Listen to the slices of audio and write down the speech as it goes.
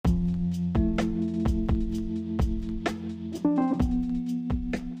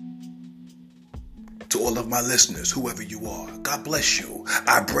To all of my listeners, whoever you are, God bless you.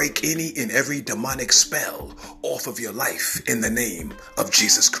 I break any and every demonic spell off of your life in the name of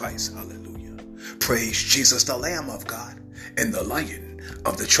Jesus Christ. Hallelujah. Praise Jesus, the Lamb of God and the Lion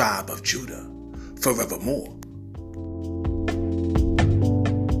of the tribe of Judah, forevermore.